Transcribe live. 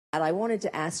I wanted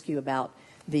to ask you about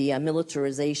the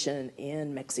militarization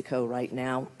in Mexico right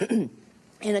now.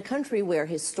 In a country where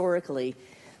historically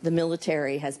the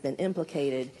military has been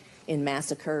implicated in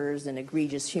massacres and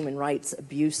egregious human rights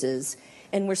abuses,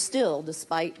 and we're still,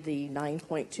 despite the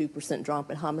 9.2% drop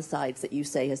in homicides that you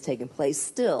say has taken place,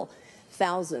 still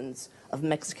thousands of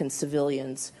Mexican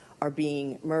civilians are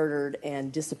being murdered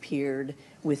and disappeared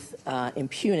with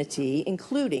impunity,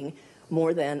 including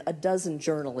more than a dozen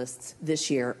journalists this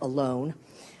year alone.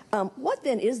 What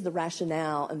then is the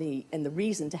rationale and the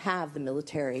reason to have the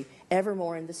military ever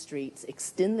more in the streets,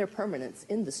 extend their permanence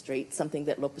in the streets, something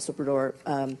that López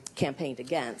Obrador campaigned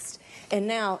against, and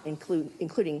now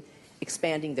including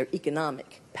expanding their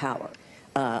economic power,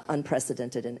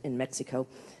 unprecedented in Mexico?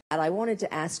 I wanted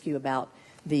to ask you about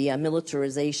the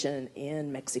militarization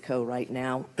in Mexico right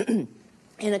now.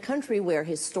 In a country where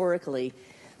historically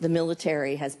the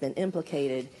military has been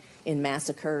implicated in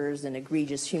massacres and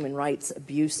egregious human rights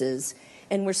abuses,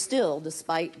 and we're still,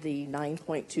 despite the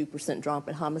 9.2% drop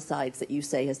in homicides that you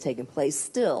say has taken place,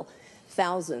 still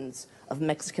thousands of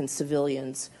Mexican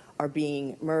civilians are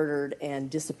being murdered and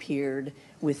disappeared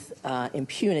with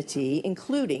impunity,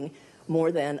 including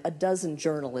more than a dozen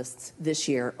journalists this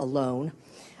year alone.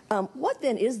 What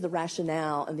then is the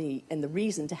rationale and the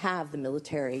reason to have the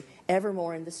military ever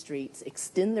more in the streets,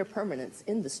 extend their permanence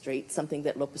in the streets, something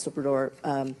that López Obrador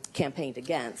campaigned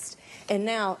against, and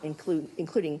now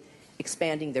including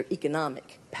expanding their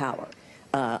economic power,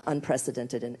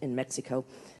 unprecedented in Mexico?